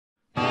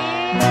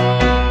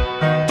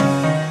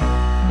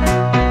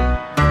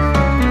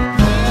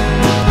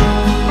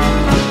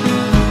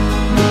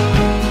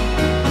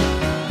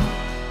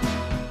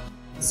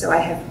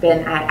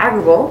been at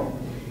Agrible.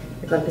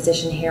 I've got a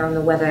position here on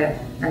the weather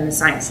and the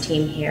science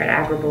team here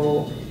at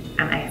Agrible,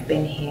 and I have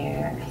been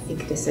here, I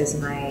think this is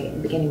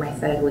beginning my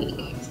 3rd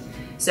week.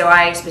 So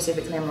I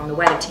specifically am on the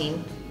weather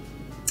team,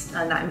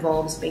 and that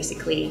involves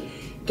basically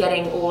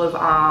getting all of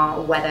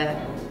our weather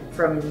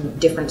from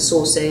different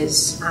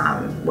sources,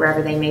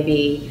 wherever they may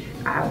be,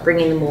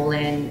 bringing them all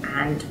in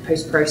and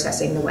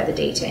post-processing the weather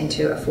data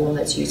into a form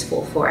that's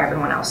useful for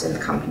everyone else in the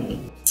company.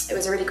 It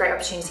was a really great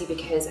opportunity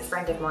because a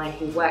friend of mine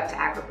who worked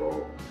at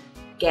Agrible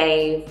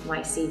gave my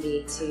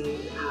CV to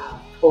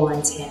Paul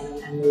and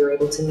Tim, and we were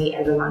able to meet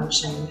over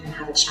lunch and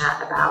have a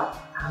chat about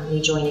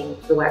me joining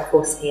the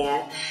workforce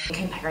here.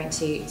 Comparing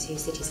to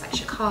cities like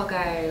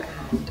Chicago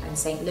and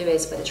St.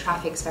 Louis, where the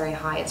traffic's very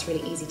high, it's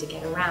really easy to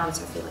get around,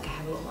 so I feel like I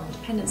have a lot more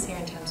independence here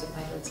in terms of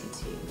my ability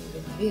to move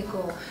in my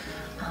vehicle.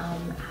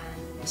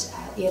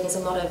 Yeah, there's a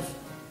lot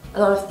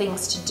of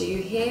things to do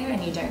here,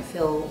 and you don't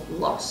feel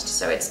lost.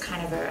 So it's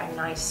kind of a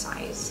nice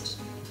sized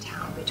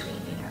town between,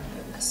 you know,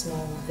 a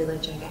small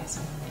village, I guess,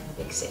 and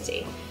a big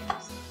city.